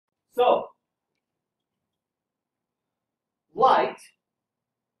So, light,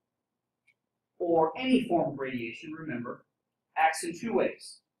 or any form of radiation, remember, acts in two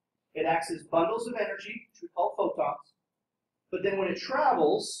ways. It acts as bundles of energy, which we call photons, but then when it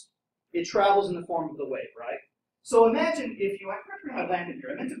travels in the form of the wave, right? So imagine if you, I forgot to bring my lamp in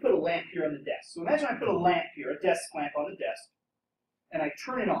here. I meant to put a lamp here on the desk. So imagine I put a lamp here, a desk lamp on the desk, and I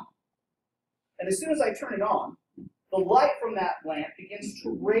turn it on. And as soon as I turn it on, the light from that lamp begins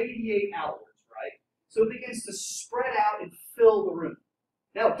to radiate outwards, right? So it begins to spread out and fill the room.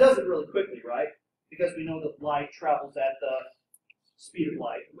 Now it does it really quickly, right? Because we know that light travels at the speed of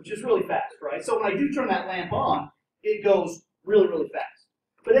light, which is really fast, right? So when I do turn that lamp on, it goes really, really fast.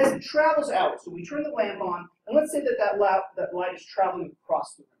 But as it travels out, so we turn the lamp on, and let's say that light is traveling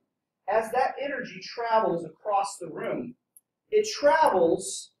across the room. As that energy travels across the room, it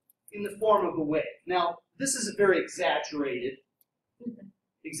travels in the form of a wave. Now, this is a very exaggerated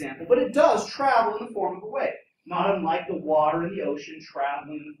example, but it does travel in the form of a wave, not unlike the water in the ocean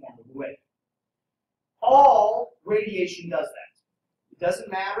traveling in the form of a wave. All radiation does that. It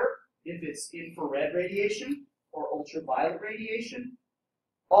doesn't matter if it's infrared radiation or ultraviolet radiation.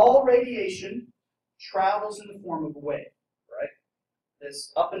 All radiation travels in the form of a wave, right?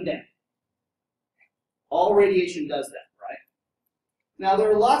 It's up and down. All radiation does that, right? Now, there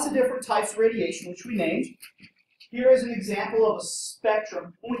are lots of different types of radiation, which we named. Here is an example of a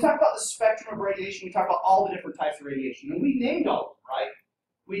spectrum. When we talk about the spectrum of radiation, we talk about all the different types of radiation. And we named all of them, right?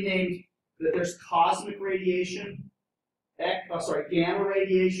 We named that there's cosmic radiation, gamma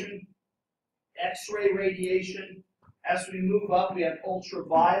radiation, X-ray radiation. As we move up, we have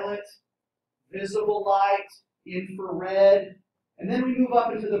ultraviolet, visible light, infrared, and then we move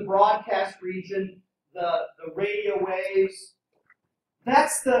up into the broadcast region, the radio waves.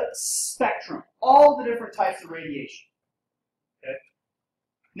 That's the spectrum, all the different types of radiation. Okay?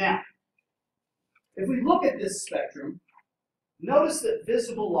 Now, if we look at this spectrum, notice that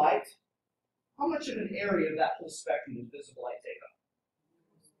visible light, how much of an area of that whole spectrum does visible light take up?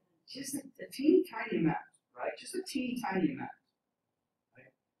 Just a teeny tiny amount. Right? Just a teeny tiny amount.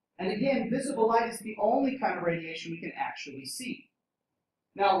 Right? And again, visible light is the only kind of radiation we can actually see.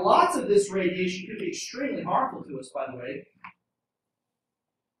 Now, lots of this radiation could be extremely harmful to us, by the way.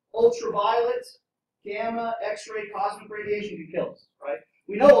 Ultraviolet, gamma, X-ray, cosmic radiation can kill us, right?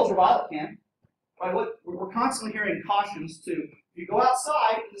 We know ultraviolet can. Right? We're constantly hearing cautions to, if you go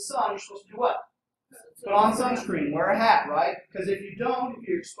outside in the sun, you're supposed to do what? Put on sunscreen, wear a hat, right? Because if you don't, if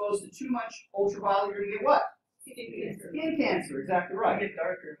you're exposed to too much ultraviolet, you're going to get what? Skin cancer, exactly right. You get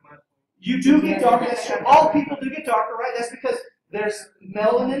darker. You do get darker. That's true. All people do get darker, right? That's because there's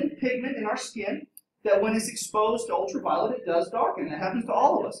melanin pigment in our skin that when it's exposed to ultraviolet, it does darken. That happens to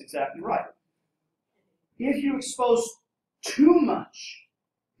all of us, exactly right. If you expose too much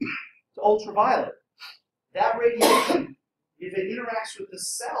to ultraviolet, that radiation, if it interacts with the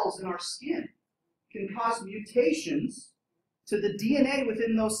cells in our skin, can cause mutations to the DNA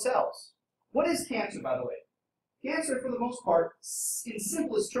within those cells. What is cancer, by the way? Cancer, for the most part, in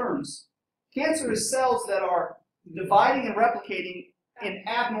simplest terms, cancer is cells that are dividing and replicating in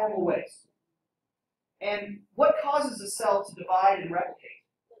abnormal ways. And what causes a cell to divide and replicate?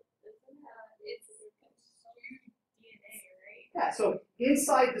 It's DNA, right? Yeah, so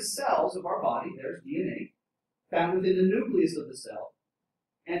inside the cells of our body, there's DNA found within the nucleus of the cell.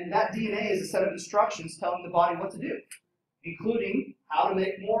 And that DNA is a set of instructions telling the body what to do, including how to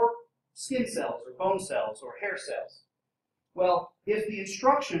make more skin cells or bone cells or hair cells. Well, if the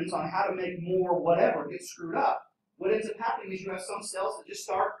instructions on how to make more whatever get screwed up, what ends up happening is you have some cells that just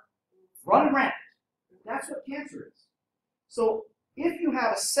start running rampant. That's what cancer is. So if you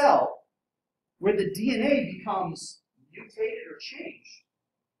have a cell where the DNA becomes mutated or changed,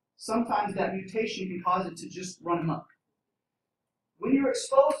 sometimes that mutation can cause it to just run amok. When you're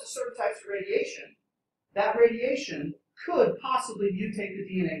exposed to certain types of radiation, that radiation could possibly mutate the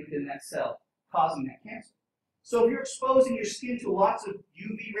DNA within that cell, causing that cancer. So if you're exposing your skin to lots of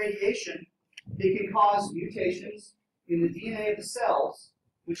UV radiation, it can cause mutations in the DNA of the cells,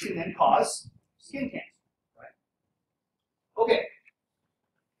 which can then cause skin cancer. Right? Okay.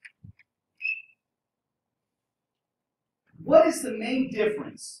 What is the main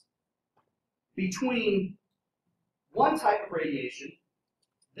difference between one type of radiation,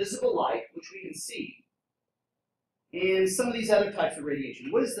 visible light, which we can see, and some of these other types of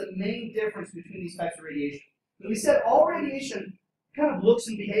radiation? What is the main difference between these types of radiation? And we said all radiation kind of looks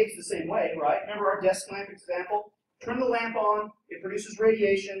and behaves the same way, right? Remember our desk lamp example? Turn the lamp on, it produces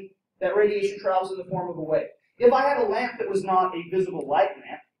radiation. That radiation travels in the form of a wave. If I had a lamp that was not a visible light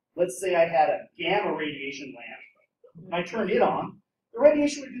lamp, let's say I had a gamma radiation lamp, and I turned it on, The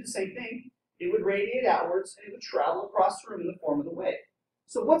radiation would do the same thing. It would radiate outwards, and it would travel across the room in the form of the wave.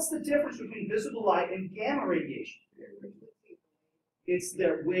 So what's the difference between visible light and gamma radiation? It's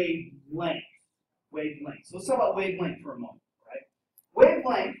their wavelength. Wavelength. So let's talk about wavelength for a moment, right?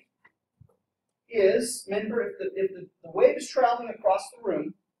 Wavelength is, remember, if the wave is traveling across the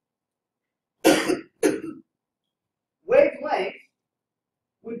room, wavelength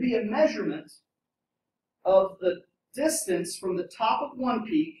would be a measurement of the distance from the top of one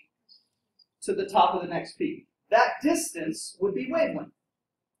peak to the top of the next peak. That distance would be wavelength.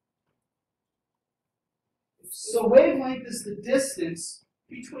 So wavelength is the distance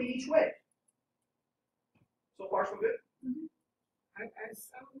between each wave. So far, so good? Mm-hmm. Are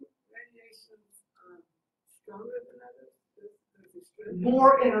some radiations stronger than others?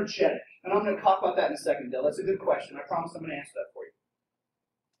 More energetic. And I'm going to talk about that in a second, Dale. That's a good question. I promise I'm going to answer that for you.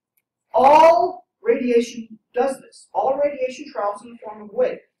 All radiation does this. All radiation travels in the form of a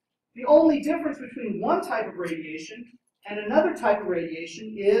wave. The only difference between one type of radiation and another type of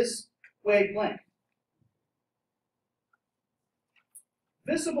radiation is wavelength.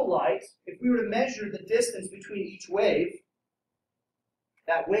 Visible light, if we were to measure the distance between each wave,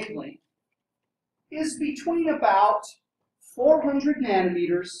 that wavelength, is between about 400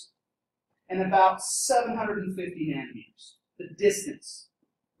 nanometers and about 750 nanometers. The distance.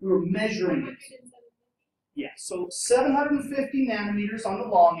 We were measuring it. Yeah, so 750 nanometers on the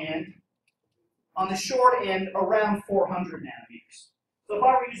long end. On the short end, around 400 nanometers. So if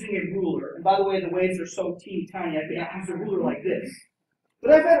I were using a ruler, and by the way, the waves are so teeny tiny, I could use a ruler like this.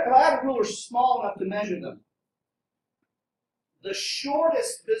 But if I had a ruler small enough to measure them, the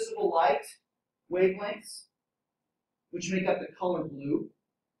shortest visible light wavelengths, which make up the color blue,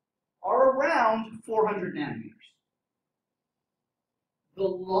 are around 400 nanometers. The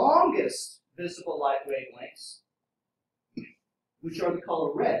longest visible light wavelengths, which are the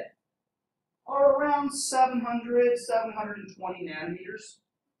color red, are around 700, 720 nanometers.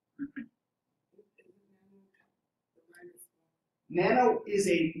 Nano is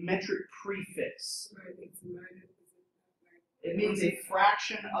a metric prefix. It means a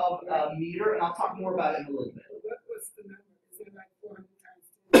fraction of a meter, and I'll talk more about it in a little bit. What's the number? Is it like 400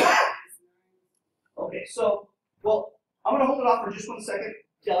 times 10? Okay, so, well, I'm going to hold it off for just 1 second.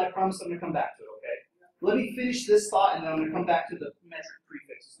 Dale, I promise I'm going to come back to it, okay? Let me finish this thought, and then I'm going to come back to the metric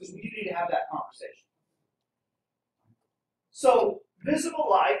prefixes, because we do need to have that conversation. So, visible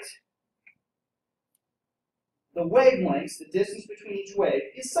light, the wavelengths, the distance between each wave,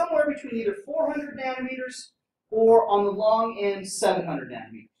 is somewhere between either 400 nanometers or, on the long end, 700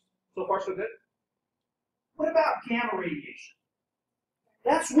 nanometers. So far, so good? What about gamma radiation?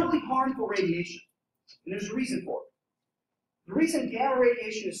 That's really harmful radiation, and there's a reason for it. The reason gamma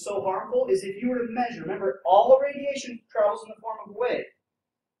radiation is so harmful is if you were to measure, remember, all radiation travels in the form of a wave.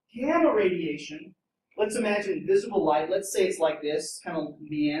 Gamma radiation, let's imagine visible light, let's say it's like this, kind of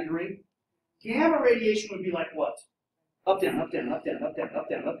meandering. Gamma radiation would be like what? Up, down, up, down, up, down, up, down, up,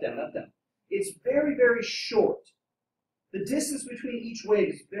 down, up, down, up, down. It's very, very short. The distance between each wave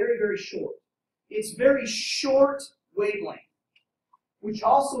is very, very short. It's very short wavelength, which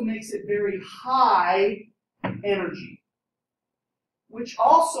also makes it very high energy. Which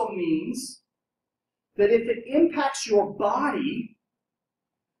also means that if it impacts your body,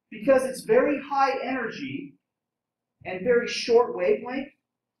 because it's very high energy and very short wavelength,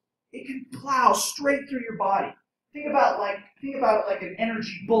 it can plow straight through your body. Think about it like an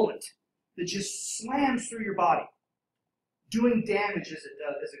energy bullet that just slams through your body, doing damage as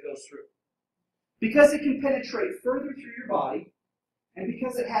it goes through. Because it can penetrate further through your body, and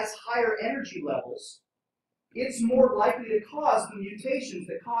because it has higher energy levels, it's more likely to cause the mutations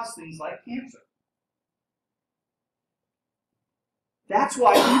that cause things like cancer. That's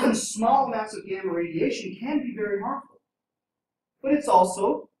why even small amounts of gamma radiation can be very harmful. But it's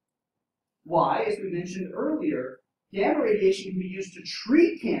also why, as we mentioned earlier, gamma radiation can be used to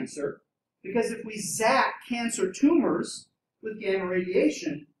treat cancer, because if we zap cancer tumors with gamma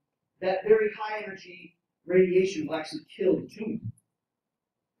radiation, that very high energy radiation will actually kill the tumor.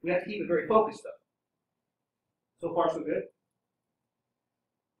 We have to keep it very focused, though. So far, so good.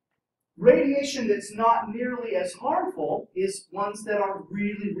 Radiation that's not nearly as harmful is ones that are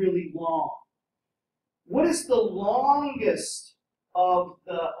really, really long. What is the longest of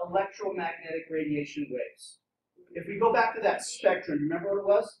the electromagnetic radiation waves? If we go back to that spectrum, remember what it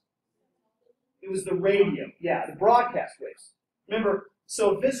was? It was the radio, yeah, the broadcast waves. Remember,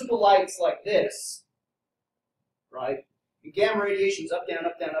 so visible light's like this, right? And gamma radiation's up, down,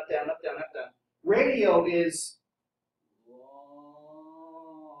 up, down, up, down, up, down, up, down. Radio is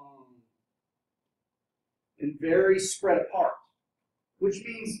long and very spread apart. which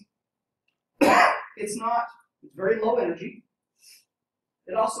means it's very low energy.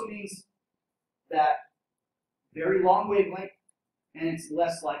 It also means that very long wavelength, and it's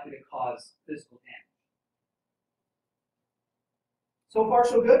less likely to cause physical damage. So far,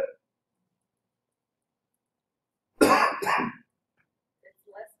 so good? It's less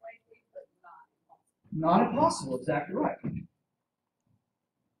likely, but not impossible. Not impossible, exactly right.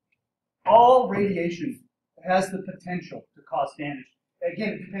 All radiation has the potential to cause damage.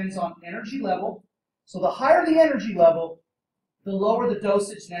 Again, it depends on energy level. So the higher the energy level, the lower the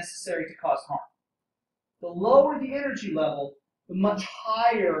dosage necessary to cause harm. The lower the energy level, the much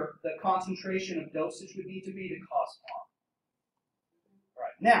higher the concentration of dosage would need to be to cause harm. All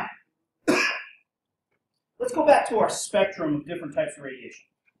right, now, let's go back to our spectrum of different types of radiation.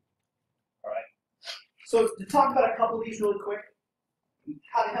 All right. So to talk about a couple of these really quick,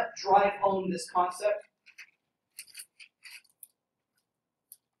 how to help drive home this concept.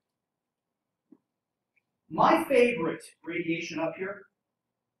 My favorite radiation up here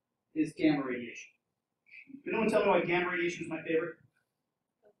is gamma radiation. Can anyone tell me why gamma radiation is my favorite?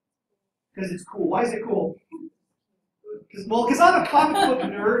 Because it's cool. Why is it cool? Because I'm a comic book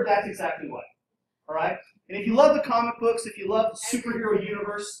nerd, that's exactly why. All right? And if you love the comic books, if you love the superhero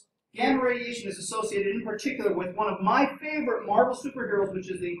universe, gamma radiation is associated in particular with one of my favorite Marvel superheroes, which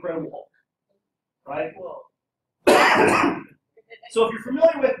is the Incredible Hulk. Right? So if you're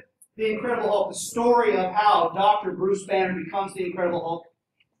familiar with the Incredible Hulk, the story of how Dr. Bruce Banner becomes the Incredible Hulk,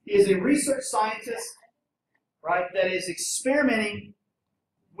 he is a research scientist, right, that is experimenting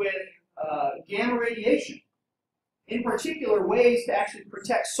with gamma radiation. In particular, ways to actually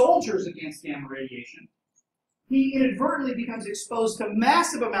protect soldiers against gamma radiation. He inadvertently becomes exposed to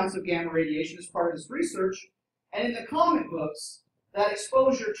massive amounts of gamma radiation as part of his research, and in the comic books, that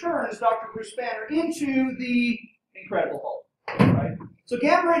exposure turns Dr. Bruce Banner into the Incredible Hulk. Right? So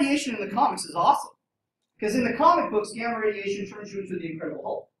gamma radiation in the comics is awesome, because in the comic books, gamma radiation turns you into the Incredible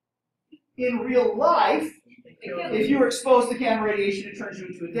Hulk. In real life, if you were exposed to gamma radiation, it turns you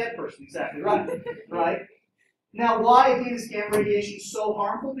into a dead person. Exactly right. Right? Now, why again is gamma radiation so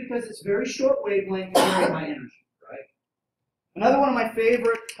harmful? Because it's very short wavelength and very high energy. Right? Another one of my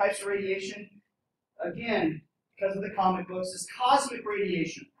favorite types of radiation, again, because of the comic books, is cosmic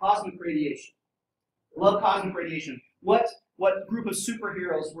radiation. Cosmic radiation. Love cosmic radiation. What group of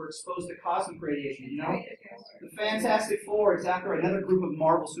superheroes were exposed to cosmic radiation? You know? The Fantastic Four, exactly right. Another group of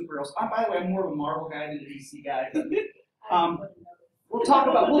Marvel superheroes. By the way, I'm more of a Marvel guy than a DC guy. We'll talk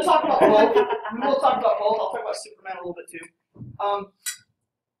about both. We will talk about both. I'll talk about Superman a little bit too.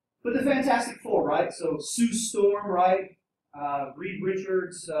 But the Fantastic Four, right? So Sue Storm, right? Reed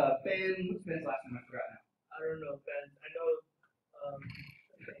Richards, Ben. What's Ben's last name? I forgot now. I don't know, Ben. I know.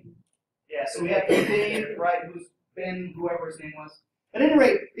 Yeah. So we have Ben, right? Who's Ben? Whoever his name was. At any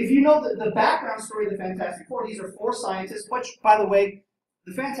rate, if you know the background story of the Fantastic Four, these are four scientists. Which, by the way,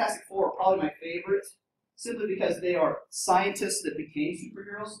 the Fantastic Four are probably my favorite, simply because they are scientists that became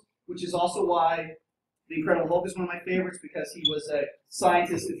superheroes, which is also why the Incredible Hulk is one of my favorites, because he was a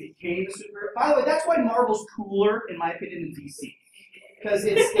scientist that became a superhero. By the way, that's why Marvel's cooler, in my opinion, than DC. Because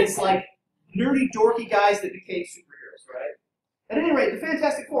it's like nerdy, dorky guys that became superheroes, right? At any rate, the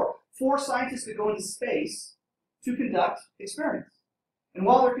Fantastic Four, four scientists that go into space to conduct experiments. And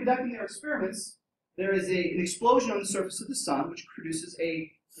while they're conducting their experiments, there is an explosion on the surface of the sun, which produces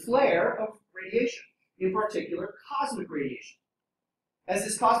a flare of radiation. In particular, cosmic radiation. As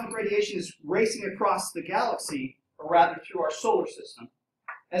this cosmic radiation is racing across the galaxy, or rather through our solar system,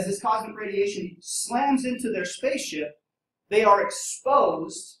 as this cosmic radiation slams into their spaceship, they are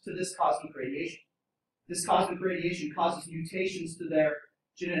exposed to this cosmic radiation. This cosmic radiation causes mutations to their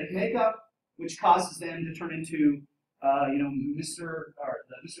genetic makeup, which causes them to turn into, Mr.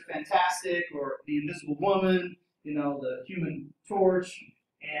 Fantastic, or the Invisible Woman, the Human Torch,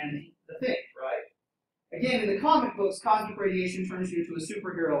 and the Thing, right? Again, in the comic books, cosmic radiation turns you into a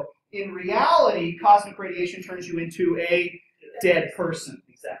superhero. In reality, cosmic radiation turns you into a dead person.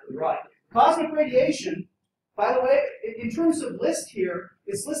 Exactly right. Cosmic radiation, by the way, in terms of list here,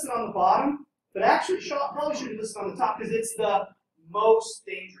 it's listed on the bottom, but actually probably should be listed on the top because it's the most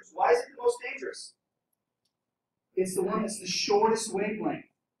dangerous. Why is it the most dangerous? It's the one that's the shortest wavelength,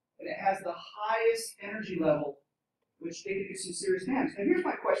 and it has the highest energy level, which they can do some serious damage. And here's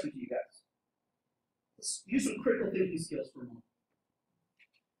my question to you guys. Let's use some critical thinking skills for a moment.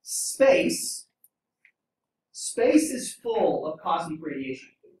 Space is full of cosmic radiation.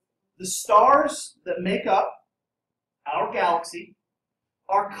 The stars that make up our galaxy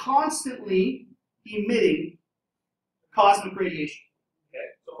are constantly emitting cosmic radiation. Okay,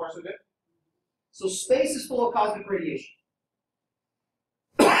 so far so good? So space is full of cosmic radiation.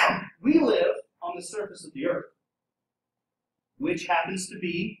 We live on the surface of the Earth, which happens to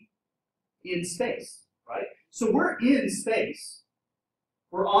be in space, right? So we're in space.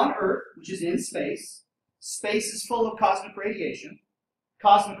 We're on Earth, which is in space. Space is full of cosmic radiation.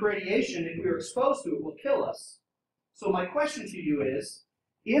 Cosmic radiation, if we are exposed to it, will kill us. So my question to you is,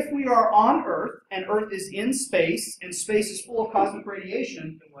 if we are on Earth, and Earth is in space, and space is full of cosmic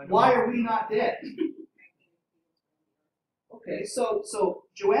radiation, why are we not dead? Okay, so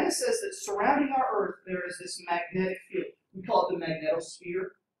Joanna says that surrounding our Earth there is this magnetic field. We call it the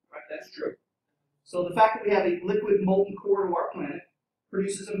magnetosphere, right? That's true. So the fact that we have a liquid molten core to our planet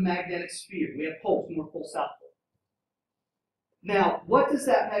produces a magnetic sphere. We have poles, North Pole, South Pole. Now, what does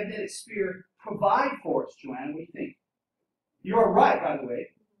that magnetic sphere provide for us, Joanna? What do you think? You're right, by the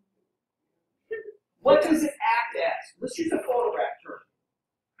way. What does it act as? Let's use a photograph term.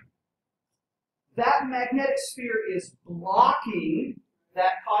 That magnetic sphere is blocking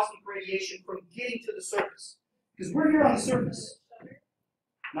that cosmic radiation from getting to the surface. Because we're here on the surface.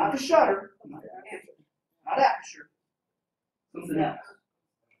 Not the shutter, not aperture, something else.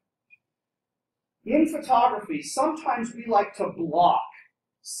 In photography, sometimes we like to block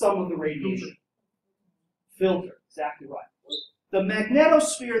some of the radiation. Filter, exactly right. The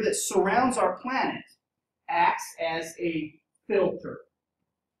magnetosphere that surrounds our planet acts as a filter.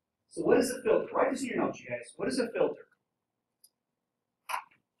 So what is a filter? Write this in your notes, you guys. What is a filter?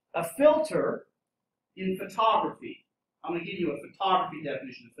 A filter in photography, I'm going to give you a photography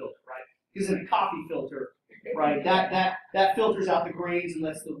definition of filter, right? Because in a coffee filter, right, that filters out the grains and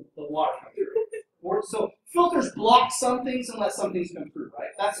lets the water come through. So filters block some things and let some things come through,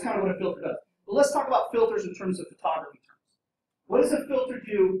 right? That's kind of what a filter does. But let's talk about filters in terms of photography terms. What does a filter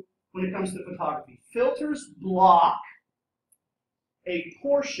do when it comes to photography? Filters block a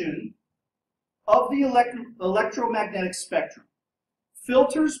portion of the electromagnetic spectrum.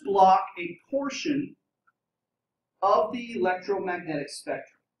 Filters block a portion of the electromagnetic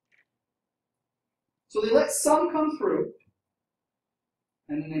spectrum. So they let some come through,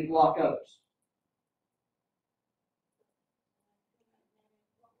 and then they block others.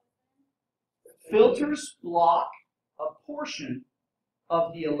 Filters block a portion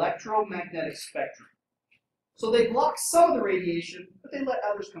of the electromagnetic spectrum. So they block some of the radiation, but they let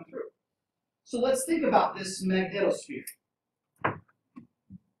others come through. So let's think about this magnetosphere.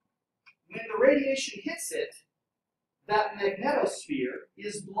 When the radiation hits it, that magnetosphere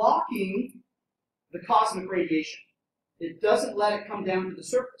is blocking the cosmic radiation. It doesn't let it come down to the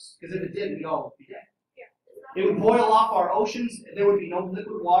surface, because if it did, we'd all be dead. It would boil off our oceans, there would be no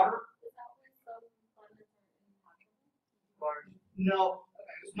liquid water. No,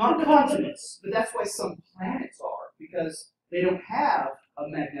 not continents, but that's why some planets are, because they don't have a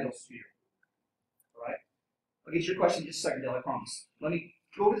magnetosphere. All right? I'll get to your question in just a second, Dale, I promise. Let me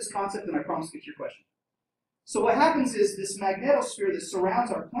go over this concept, and I promise to get to your question. So what happens is this magnetosphere that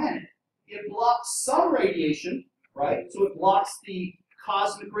surrounds our planet, it blocks some radiation, right? So it blocks the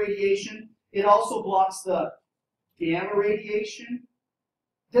cosmic radiation. It also blocks the gamma radiation.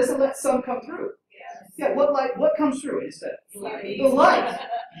 Doesn't let some come through. Yeah, what comes through instead? The light.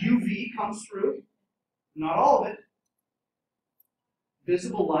 UV comes through. Not all of it.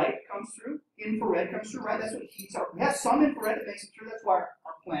 Visible light comes through. Infrared comes through, right? That's what heats our. We have some infrared that makes it through. That's why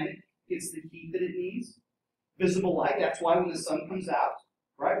our planet gets the heat that it needs. Visible light, that's why when the sun comes out,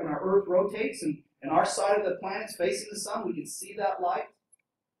 right? When our Earth rotates and our side of the planet's facing the sun, we can see that light.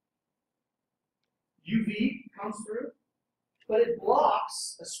 UV comes through. But it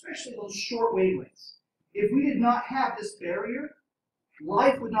blocks, especially those short wavelengths. If we did not have this barrier,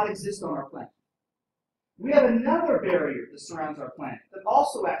 life would not exist on our planet. We have another barrier that surrounds our planet that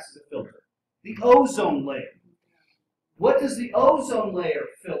also acts as a filter, the ozone layer. What does the ozone layer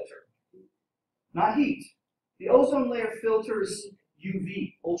filter? Not heat. The ozone layer filters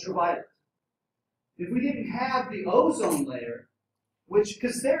UV, ultraviolet. If we didn't have the ozone layer,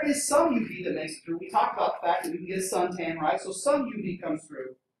 because there is some UV that makes it through. We talked about the fact that we can get a suntan, right? So some UV comes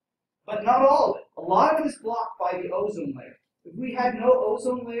through, but not all of it. A lot of it is blocked by the ozone layer. If we had no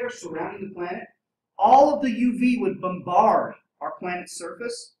ozone layer surrounding the planet, all of the UV would bombard our planet's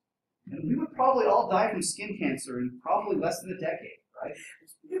surface, and we would probably all die from skin cancer in probably less than a decade, right?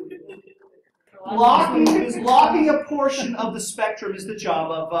 Blocking a portion of the spectrum is the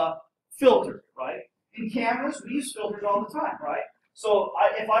job of a filter, right? In cameras, we use filters all the time, right? So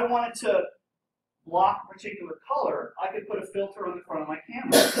if I wanted to block a particular color, I could put a filter on the front of my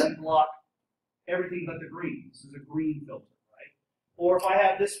camera and block everything but the green. This is a green filter, right? Or if I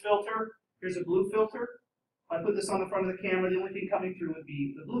have this filter, here's a blue filter. If I put this on the front of the camera, the only thing coming through would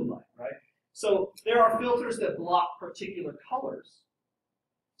be the blue light, right? So there are filters that block particular colors.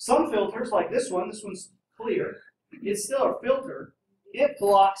 Some filters, like this one's clear. It's still a filter. It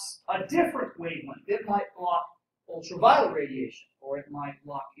blocks a different wavelength. It might block ultraviolet radiation, or it might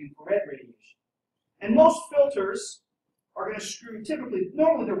block infrared radiation. And most filters are going to screw,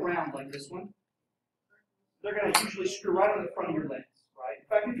 normally they're round like this one. They're going to usually screw right on the front of your lens, right? In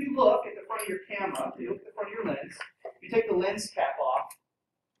fact, if you look at the front of your camera, if you look at the front of your lens, if you take the lens cap off,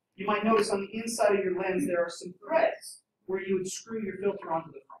 you might notice on the inside of your lens there are some threads where you would screw your filter onto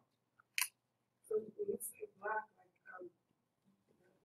the front. So when you say black